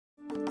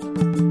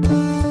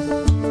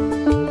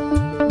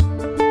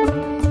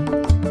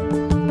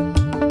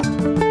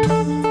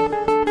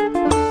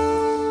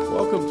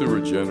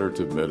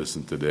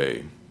Medicine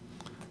Today.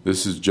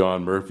 This is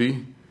John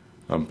Murphy.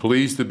 I'm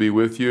pleased to be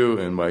with you,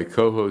 and my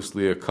co-host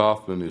Leah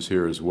Kaufman is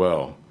here as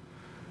well.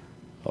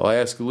 I'll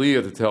ask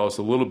Leah to tell us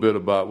a little bit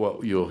about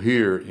what you'll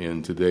hear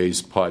in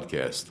today's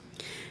podcast.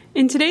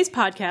 In today's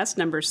podcast,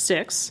 number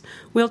 6,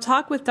 we'll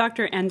talk with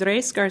Dr.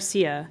 Andres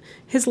Garcia.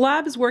 His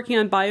lab is working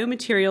on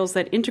biomaterials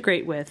that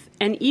integrate with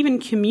and even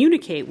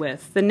communicate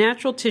with the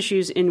natural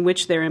tissues in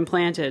which they're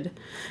implanted.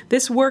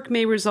 This work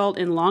may result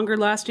in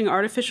longer-lasting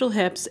artificial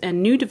hips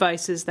and new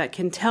devices that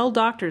can tell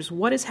doctors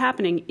what is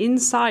happening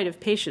inside of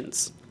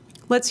patients.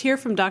 Let's hear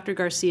from Dr.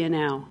 Garcia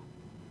now.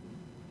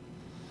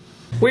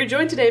 We're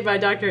joined today by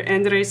Dr.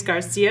 Andres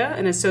Garcia,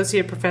 an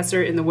associate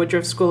professor in the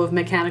Woodruff School of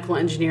Mechanical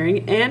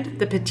Engineering and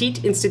the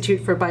Petit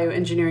Institute for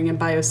Bioengineering and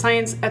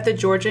Bioscience at the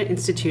Georgia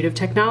Institute of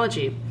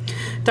Technology.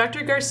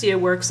 Dr. Garcia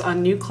works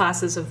on new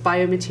classes of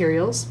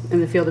biomaterials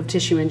in the field of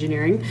tissue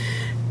engineering.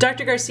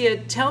 Dr. Garcia,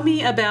 tell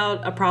me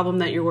about a problem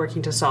that you're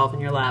working to solve in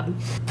your lab.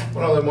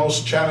 One of the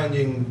most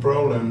challenging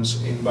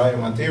problems in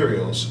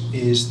biomaterials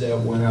is that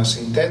when a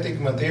synthetic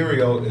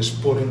material is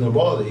put in the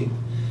body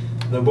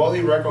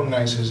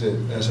recognizes it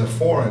as a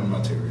foreign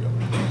material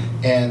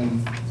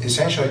and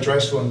essentially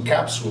tries to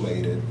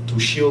encapsulate it to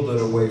shield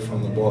it away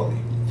from the body.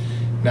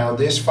 Now,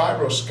 this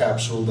fibrous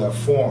capsule that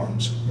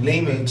forms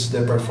limits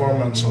the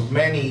performance of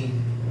many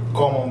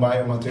common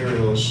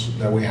biomaterials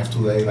that we have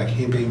today, like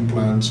hip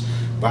implants,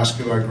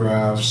 vascular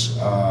grafts,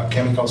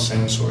 chemical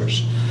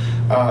sensors.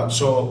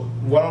 So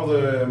one of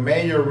the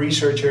major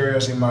research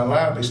areas in my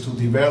lab is to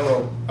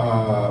develop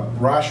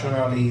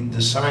rationally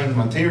designed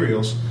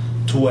materials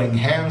to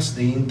enhance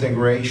the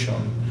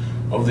integration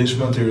of these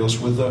materials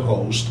with the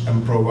host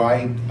and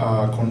provide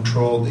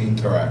controlled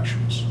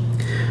interactions.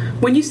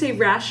 When you say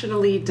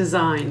rationally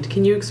designed,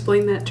 can you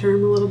explain that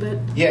term a little bit?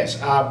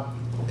 Yes.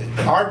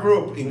 Our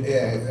group,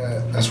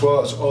 as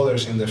well as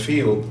others in the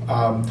field,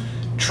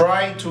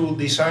 try to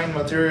design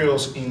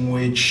materials in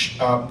which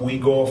we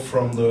go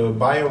from the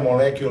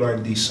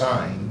biomolecular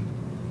design,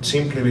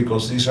 simply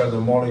because these are the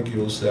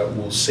molecules that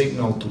will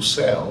signal to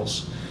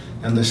cells,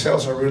 and the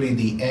cells are really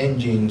the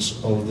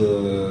engines of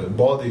the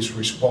body's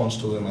response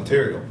to the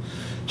material.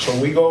 So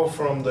we go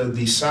from the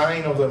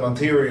design of the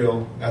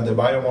material at the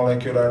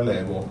biomolecular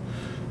level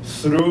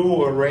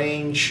through a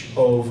range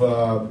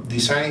of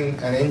designing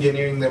and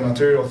engineering the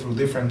material through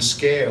different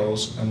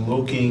scales and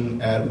looking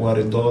at what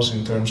it does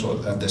in terms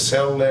of at the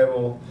cell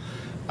level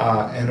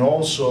and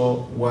also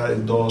what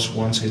it does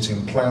once it's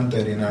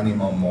implanted in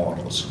animal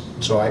models.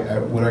 So I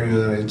would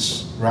argue that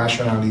it's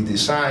rationally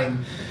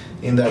designed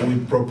in that we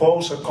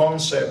propose a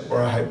concept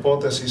or a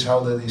hypothesis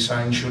how the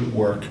design should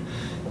work,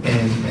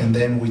 and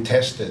then we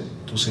test it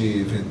to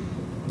see if it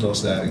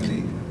does that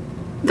indeed.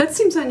 That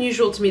seems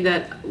unusual to me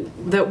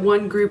that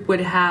one group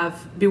would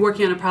be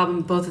working on a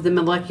problem both at the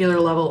molecular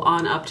level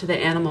on up to the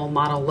animal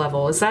model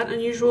level. Is that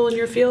unusual in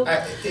your field?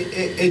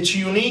 It's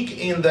unique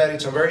in that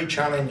it's a very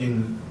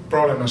challenging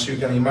problem, as you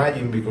can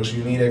imagine, because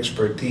you need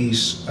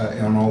expertise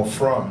on all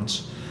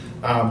fronts.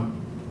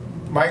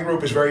 My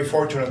group is very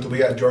fortunate to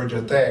be at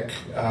Georgia Tech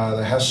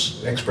that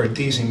has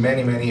expertise in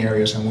many, many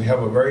areas, and we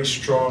have a very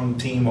strong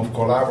team of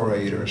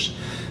collaborators.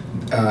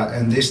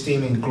 And this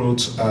team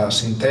includes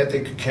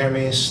synthetic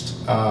chemists,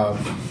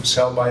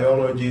 cell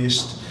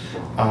biologists,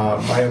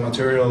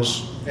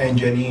 biomaterials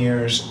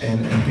engineers,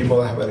 and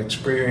people that have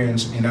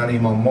experience in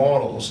animal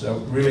models that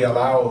really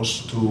allow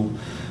us to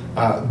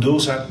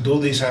do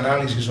this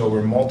analysis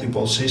over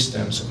multiple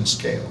systems and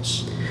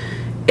scales.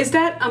 Is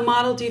that a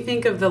model, do you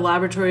think, of the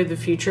laboratory of the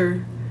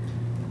future?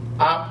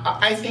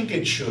 I think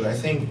it should. I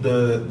think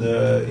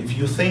if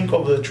you think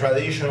of the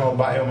traditional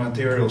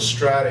biomaterial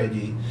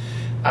strategy,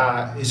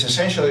 it's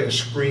essentially a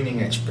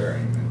screening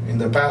experiment. In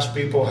the past,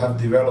 people have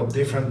developed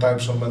different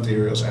types of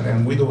materials,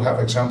 and we do have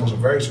examples of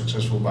very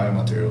successful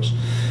biomaterials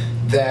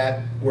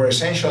that were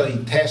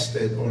essentially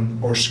tested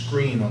or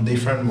screened on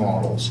different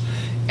models.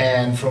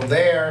 And from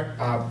there,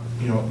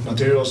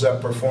 materials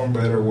that perform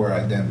better were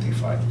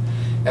identified.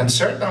 And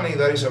certainly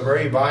that is a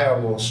very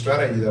viable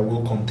strategy that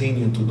will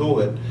continue to do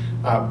it,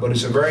 but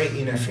it's a very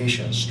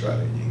inefficient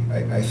strategy.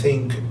 I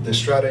think the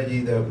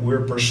strategy that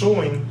we're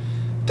pursuing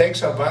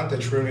takes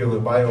advantage really of the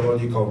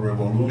biological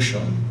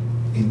revolution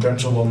in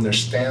terms of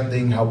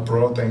understanding how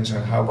proteins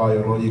and how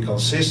biological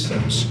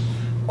systems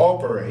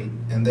operate,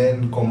 and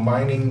then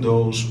combining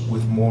those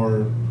with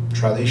more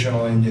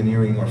traditional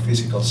engineering or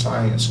physical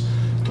science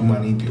to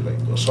manipulate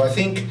those. So I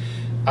think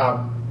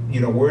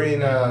we're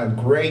in a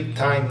great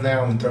time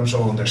now in terms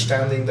of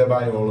understanding the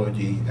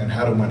biology and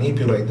how to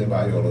manipulate the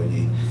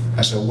biology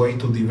as a way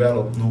to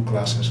develop new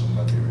classes of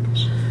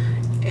materials.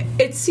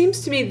 It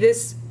seems to me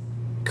this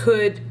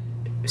could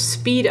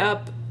speed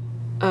up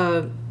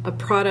a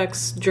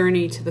product's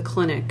journey to the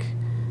clinic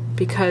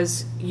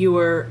because you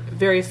are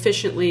very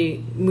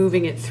efficiently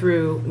moving it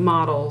through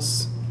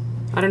models.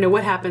 I don't know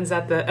what happens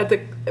at the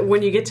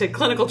when you get to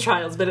clinical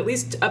trials, but at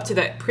least up to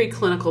that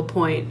preclinical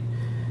point,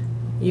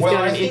 you've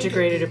got an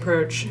integrated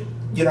approach.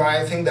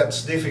 I think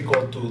that's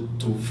difficult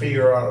to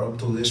figure out up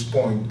to this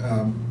point.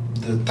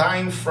 the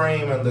time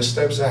frame and the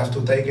steps that have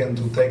to take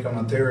to take a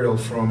material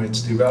from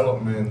its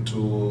development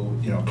to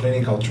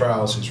clinical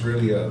trials is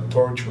really a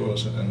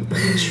tortuous and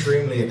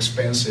extremely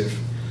expensive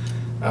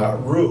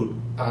route.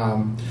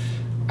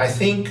 I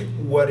think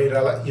what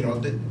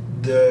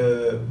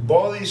the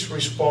body's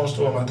response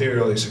to a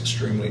material is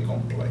extremely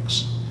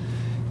complex,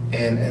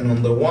 and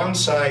on the one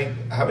side,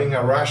 having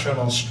a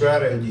rational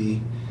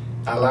strategy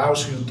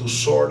allows you to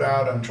sort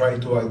out and try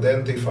to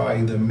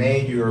identify the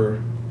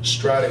major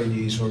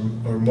strategies or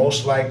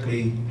most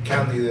likely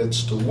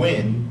candidates to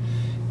win,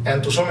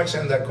 and to some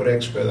extent that could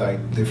expedite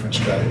different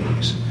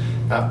strategies.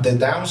 The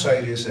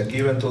downside is that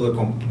given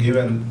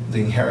the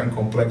inherent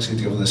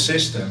complexity of the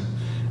system,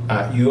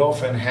 you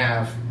often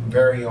have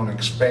very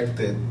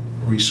unexpected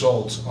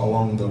results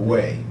along the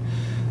way,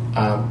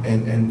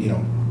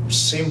 and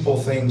simple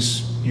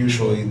things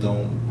usually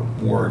don't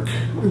work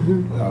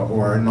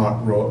or are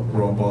not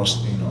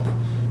robust enough.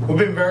 We've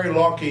been very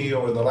lucky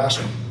over the last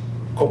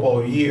couple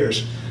of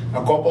years.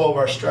 A couple of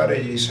our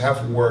strategies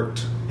have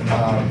worked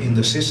in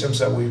the systems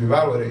that we've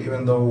evaluated,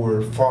 even though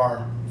we're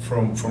far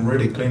from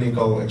really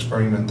clinical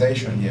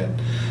experimentation yet.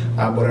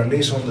 But at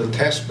least on the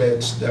test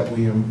beds that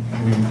we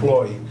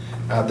employ,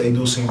 they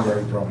do seem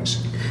very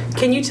promising.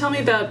 Can you tell me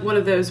about one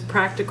of those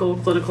practical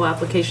clinical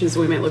applications that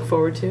we might look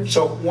forward to?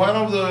 So one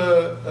of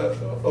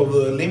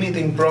the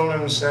limiting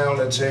problems now,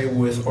 let's say,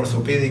 with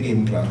orthopedic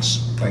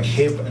implants, like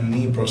hip and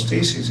knee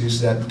prosthesis, is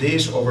that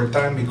these over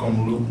time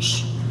become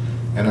loose.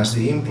 And as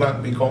the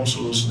implant becomes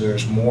loose,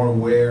 there's more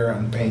wear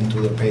and pain to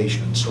the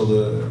patient. So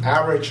the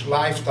average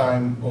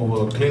lifetime of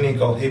a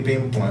clinical hip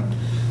implant,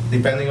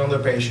 depending on the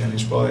patient,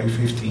 is probably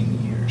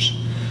 15 years.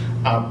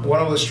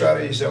 One of the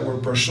strategies that we're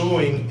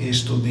pursuing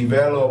is to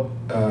develop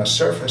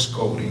surface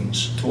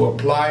coatings to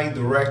apply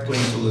directly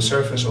to the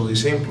surface of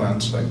these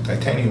implants, like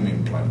titanium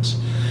implants.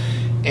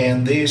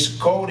 And these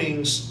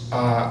coatings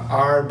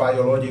are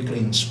biologically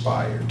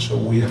inspired. So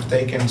we have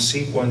taken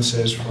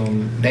sequences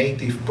from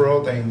native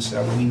proteins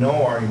that we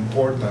know are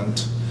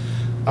important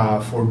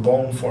for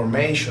bone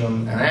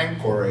formation and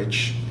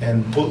anchorage,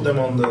 and put them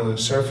on the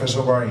surface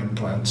of our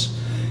implants,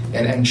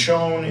 and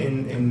shown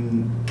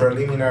in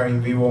preliminary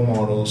in vivo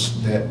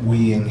models that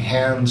we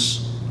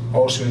enhance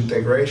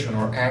osseointegration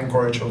or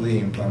anchorage of the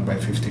implant by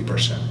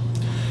 50%.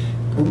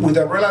 With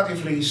a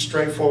relatively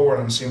straightforward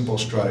and simple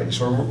strategy.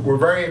 So we're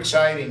very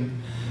excited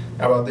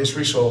about these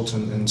results,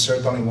 and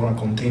certainly want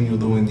to continue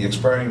doing the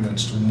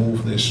experiments to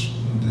move this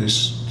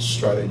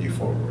strategy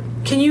forward.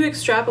 Can you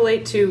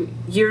extrapolate to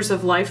years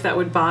of life that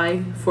would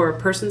buy for a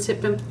person's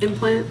hip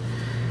implant?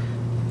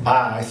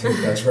 I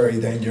think that's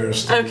very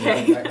dangerous.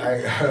 Okay.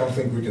 I don't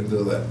think we can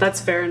do that. That's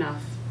fair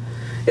enough.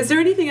 Is there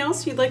anything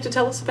else you'd like to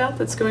tell us about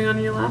that's going on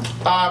in your lab?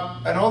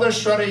 Another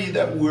strategy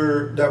that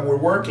we're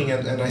working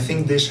at, and I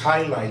think this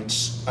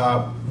highlights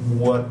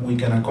what we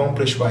can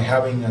accomplish by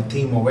having a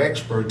team of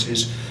experts,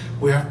 is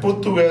we have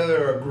put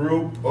together a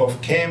group of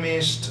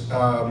chemists,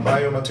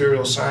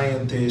 biomaterial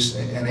scientists,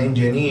 and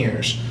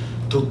engineers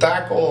to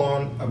tackle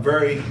on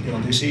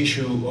this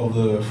issue of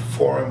the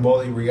foreign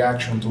body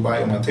reaction to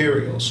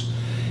biomaterials.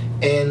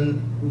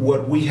 And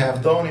what we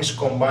have done is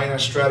combine a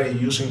strategy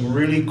using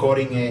really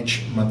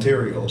cutting-edge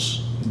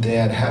materials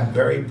that have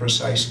very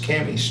precise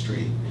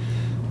chemistry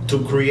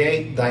to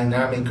create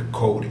dynamic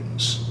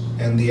coatings.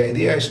 And the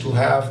idea is to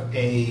have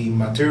a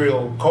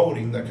material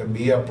coating that can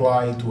be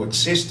applied to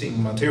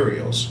existing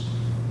materials,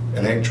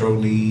 electrode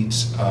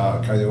leads,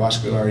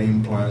 cardiovascular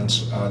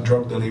implants,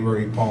 drug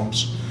delivery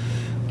pumps.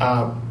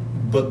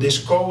 But these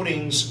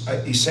coatings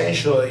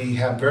essentially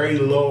have very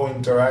low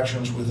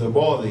interactions with the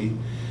body,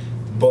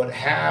 but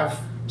have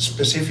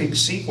specific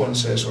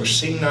sequences or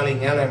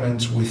signaling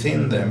elements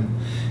within them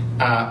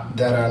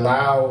that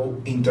allow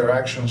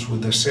interactions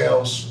with the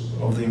cells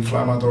of the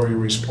inflammatory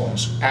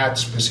response at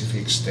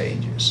specific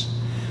stages.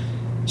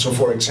 So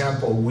for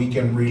example, we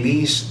can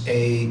release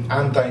an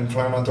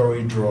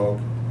anti-inflammatory drug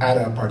at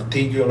a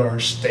particular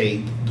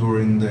state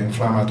during the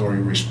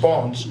inflammatory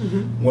response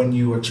when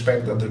you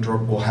expect that the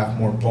drug will have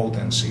more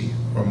potency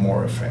or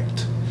more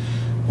effect.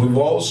 We've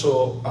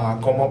also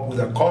come up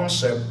with a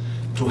concept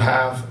to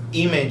have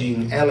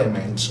imaging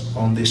elements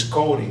on these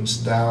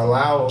coatings that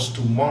allow us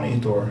to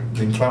monitor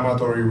the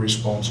inflammatory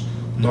response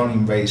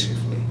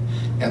non-invasively.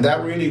 And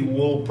that really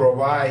will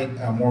provide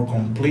a more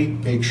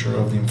complete picture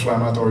of the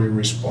inflammatory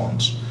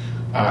response.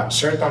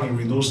 Certainly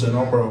reduce the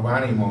number of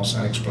animals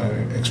and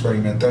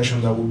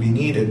experimentation that will be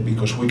needed,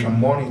 because we can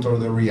monitor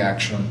the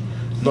reaction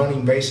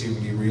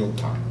non-invasively real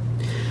time.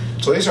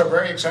 So these are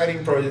very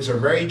exciting projects, are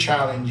very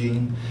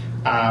challenging,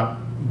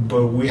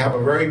 but we have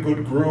a very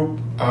good group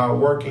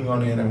working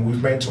on it, and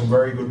we've made some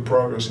very good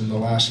progress in the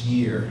last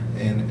year,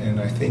 and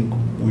I think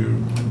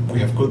we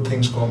have good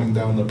things coming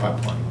down the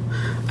pipeline.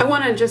 I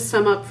want to just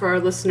sum up for our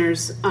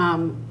listeners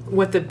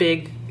what the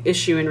big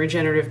issue in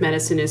regenerative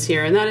medicine is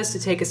here, and that is to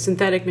take a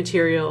synthetic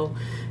material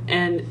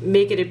and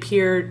make it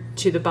appear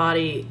to the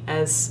body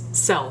as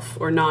self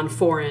or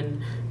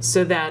non-foreign,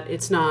 so that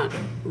it's not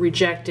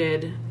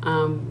rejected,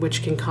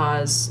 which can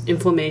cause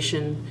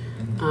inflammation,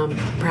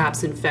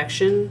 perhaps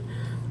infection.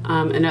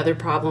 and other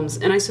problems.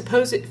 And I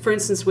suppose, for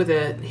instance, with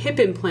a hip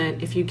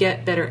implant, if you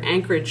get better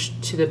anchorage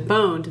to the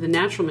bone, to the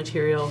natural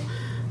material,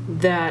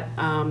 that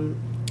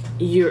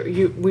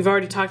we've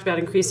already talked about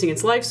increasing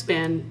its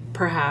lifespan,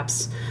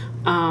 perhaps,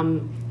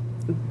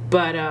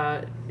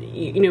 but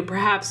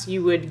perhaps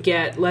you would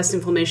get less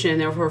inflammation and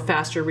therefore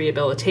faster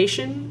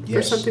rehabilitation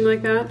or something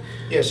like that.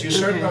 Yes, you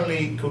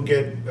certainly could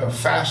get a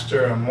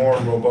faster and more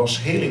robust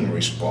healing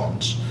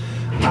response.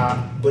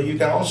 But you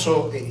can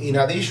also, in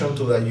addition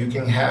to that, you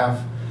can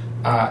have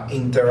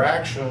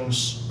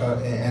interactions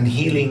and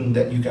healing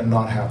that you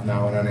cannot have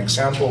now. And an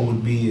example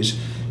would be is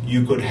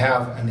you could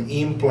have an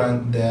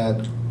implant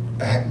that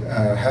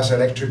has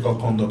electrical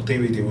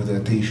conductivity with the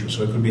tissue.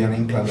 So it could be an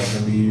implant that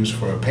can be used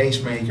for a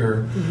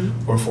pacemaker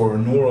or for a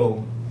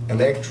neural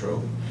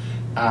electrode.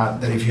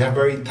 That if you have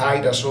very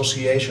tight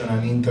association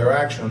and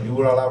interaction, it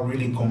will allow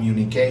really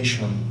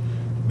communication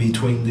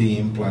between the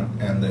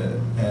implant and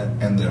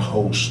the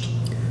host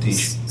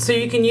tissue. So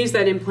you can use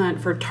that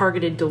implant for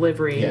targeted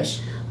delivery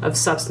of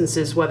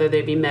substances, whether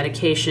they be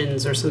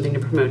medications or something to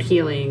promote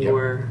healing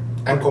or...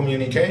 And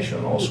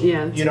communication also.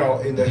 Yeah.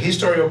 In the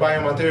history of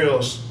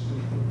biomaterials,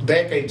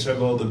 decades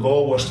ago, the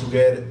goal was to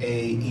get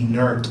a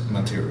inert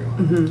material.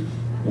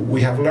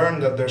 We have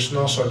learned that there's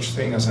no such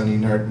thing as an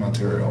inert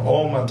material.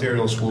 All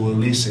materials will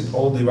elicit,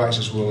 all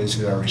devices will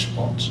elicit a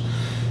response.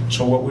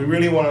 So what we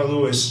really want to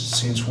do is,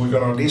 since we're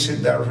going to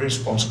elicit that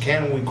response,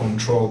 can we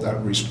control that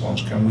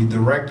response? Can we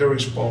direct the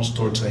response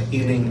towards a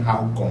healing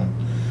outcome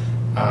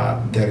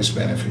that is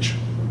beneficial?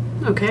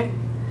 Okay.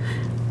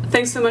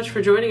 Thanks so much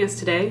for joining us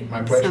today.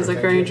 My pleasure. Sounds like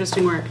very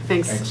interesting work.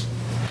 Thanks.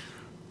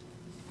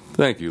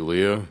 Thank you,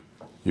 Leah.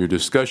 Your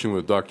discussion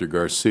with Dr.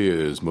 Garcia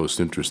is most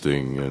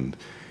interesting, and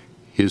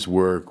his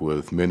work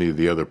with many of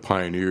the other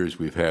pioneers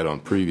we've had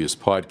on previous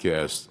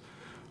podcasts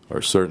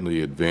are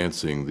certainly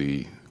advancing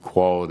the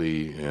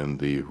quality and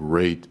the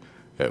rate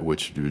at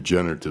which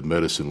regenerative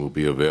medicine will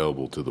be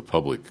available to the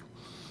public.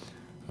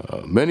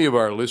 Many of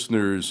our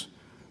listeners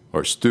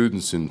are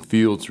students in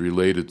fields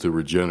related to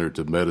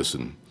regenerative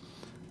medicine.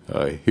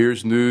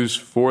 Here's news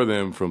for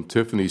them from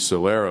Tiffany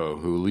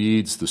Solero, who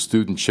leads the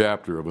student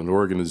chapter of an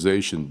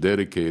organization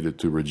dedicated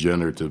to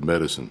regenerative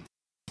medicine.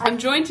 I'm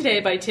joined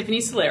today by Tiffany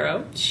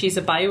Solero. She's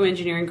a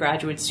bioengineering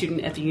graduate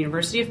student at the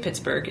University of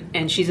Pittsburgh,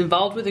 and she's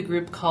involved with a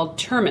group called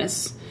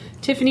TERMIS.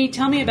 Tiffany,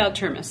 tell me about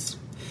TERMIS.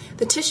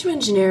 The Tissue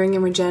Engineering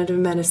and Regenerative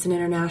Medicine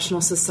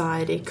International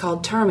Society,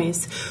 called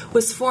TERMIS,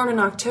 was formed in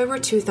October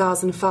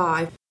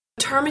 2005.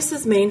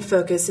 TERMIS's main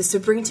focus is to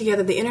bring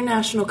together the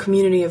international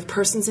community of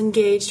persons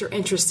engaged or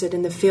interested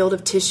in the field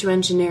of tissue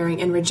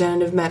engineering and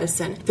regenerative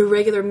medicine through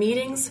regular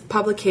meetings,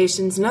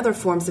 publications, and other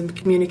forms of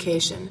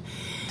communication.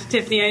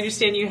 Tiffany, I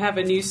understand you have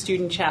a new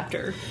student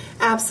chapter.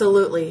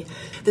 Absolutely.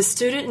 The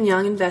Student and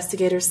Young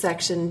Investigators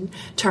section,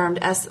 termed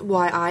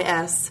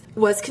SYIS,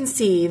 was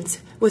conceived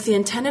with the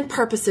intended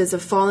purposes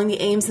of following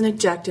the aims and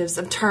objectives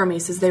of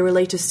TERMIS as they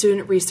relate to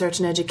student research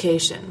and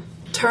education.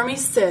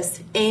 TERMIS-SYS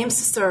aims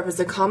to serve as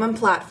a common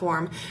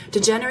platform to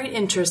generate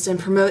interest and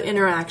promote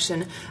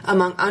interaction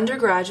among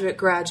undergraduate,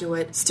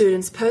 graduate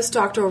students,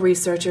 postdoctoral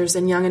researchers,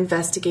 and young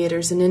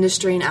investigators in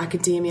industry and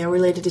academia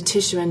related to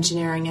tissue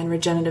engineering and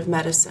regenerative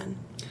medicine.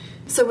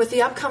 So with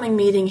the upcoming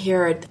meeting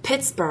here at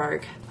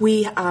Pittsburgh,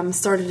 we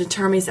started a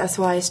TERMIS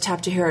SYS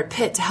chapter here at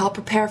Pitt to help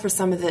prepare for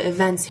some of the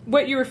events.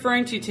 What you're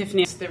referring to,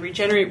 Tiffany, is the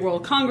Regenerate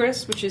World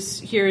Congress, which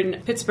is here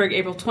in Pittsburgh,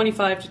 April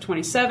 25 to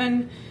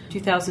 27,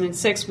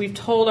 2006. We've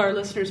told our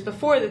listeners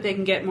before that they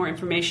can get more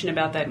information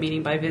about that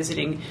meeting by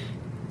visiting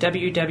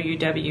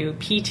www.ptei.org,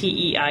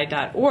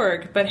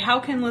 but how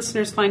can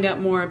listeners find out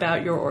more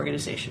about your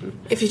organization?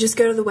 If you just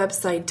go to the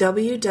website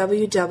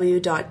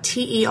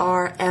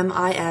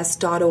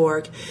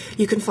www.termis.org,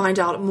 you can find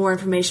out more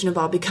information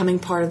about becoming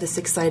part of this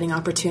exciting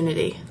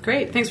opportunity.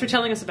 Great. Thanks for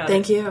telling us about it.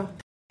 Thank you.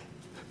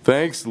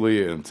 Thanks,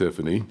 Leah and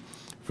Tiffany.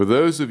 For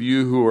those of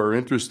you who are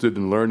interested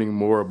in learning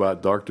more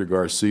about Dr.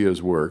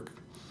 Garcia's work,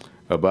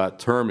 about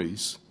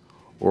TERMIS,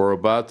 or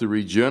about the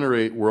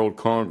Regenerate World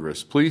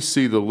Congress, please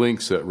see the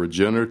links at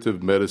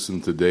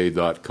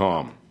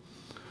regenerativemedicinetoday.com.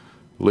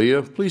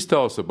 Leah, please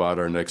tell us about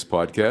our next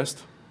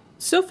podcast.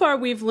 So far,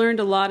 we've learned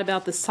a lot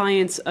about the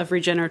science of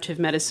regenerative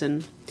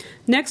medicine.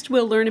 Next,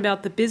 we'll learn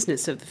about the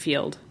business of the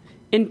field.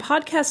 In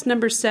podcast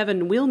number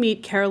 7, we'll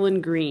meet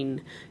Carolyn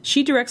Green.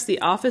 She directs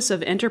the Office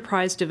of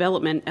Enterprise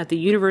Development at the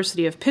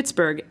University of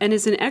Pittsburgh and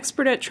is an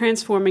expert at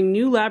transforming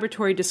new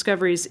laboratory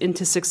discoveries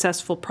into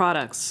successful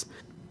products.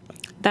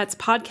 That's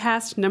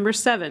podcast number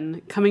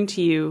 7, coming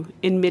to you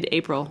in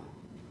mid-April.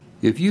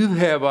 If you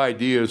have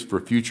ideas for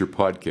future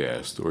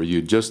podcasts or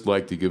you'd just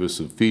like to give us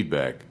some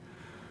feedback,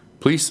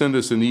 please send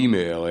us an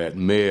email at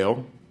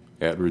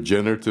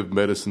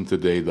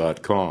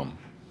mail@regenerativemedicinetoday.com.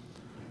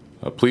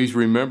 Please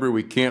remember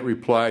we can't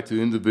reply to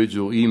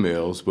individual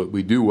emails, but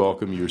we do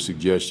welcome your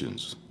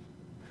suggestions.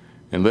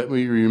 And let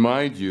me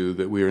remind you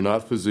that we are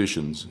not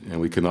physicians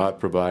and we cannot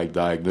provide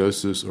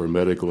diagnosis or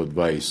medical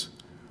advice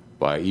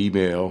by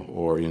email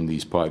or in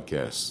these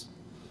podcasts.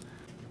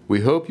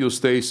 We hope you'll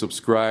stay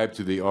subscribed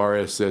to the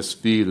RSS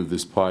feed of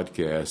this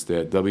podcast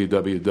at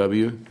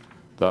www.ptei.org.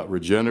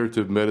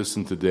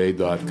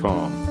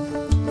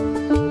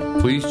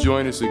 www.regenerativemedicinetoday.com. Please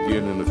join us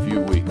again in a few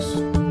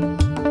weeks.